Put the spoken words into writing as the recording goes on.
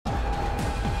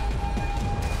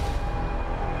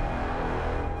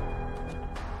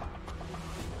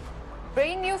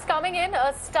Breaking news coming in.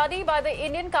 A study by the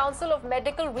Indian Council of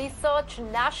Medical Research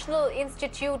National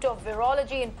Institute of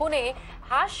Virology in Pune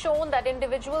has shown that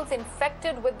individuals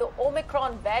infected with the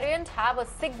Omicron variant have a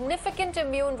significant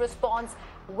immune response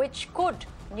which could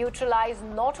neutralize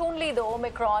not only the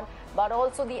Omicron but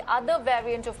also the other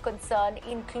variant of concern,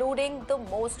 including the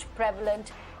most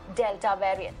prevalent Delta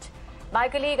variant. My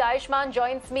colleague Ayushman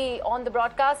joins me on the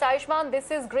broadcast. Ayushman,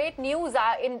 this is great news.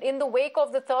 In the wake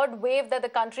of the third wave that the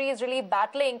country is really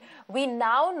battling, we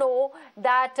now know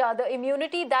that the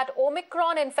immunity that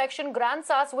Omicron infection grants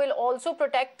us will also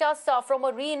protect us from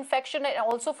a reinfection and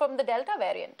also from the Delta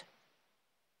variant.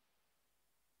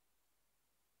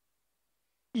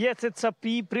 Yes, it's a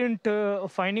preprint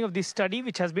finding of this study,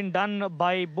 which has been done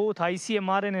by both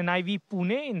ICMR-NIV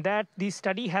Pune. In that, the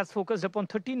study has focused upon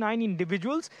 39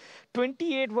 individuals.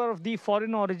 28 were of the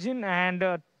foreign origin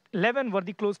and 11 were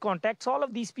the close contacts. All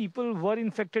of these people were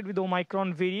infected with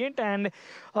Omicron variant, and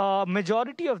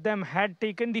majority of them had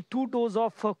taken the 2 doses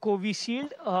of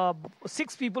Covishield.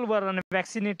 6 people were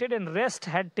unvaccinated, and rest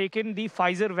had taken the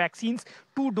Pfizer vaccines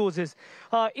 2 doses.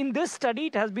 In this study,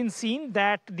 it has been seen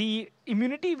that the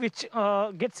immunity which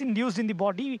gets induced in the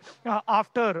body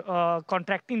after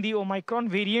contracting the Omicron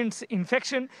variant's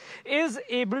infection is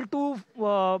able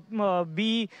to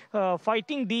be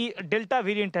fighting the Delta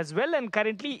variant as well. And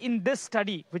currently in this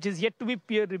study, which is yet to be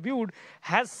peer-reviewed,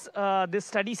 this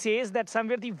study says that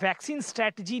somewhere the vaccine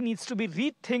strategy needs to be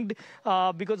rethinked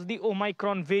because of the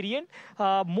Omicron variant.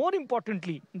 More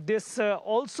importantly, this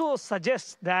also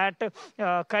suggests that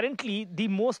currently the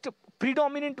most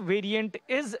predominant variant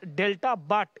is Delta,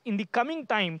 but in the coming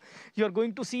time, you're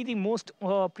going to see the most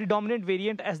predominant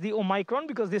variant as the Omicron,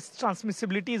 because this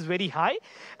transmissibility is very high.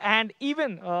 And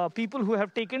even people who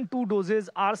have taken 2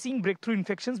 doses are seeing breakthrough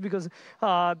infections because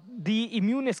the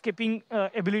immune escaping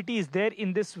ability is there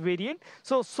in this variant.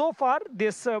 So far,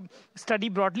 this study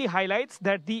broadly highlights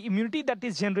that the immunity that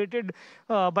is generated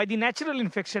by the natural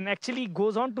infection actually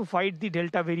goes on to fight the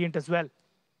Delta variant as well.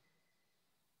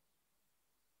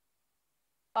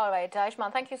 All right,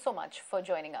 Ayushman, thank you so much for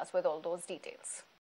joining us with all those details.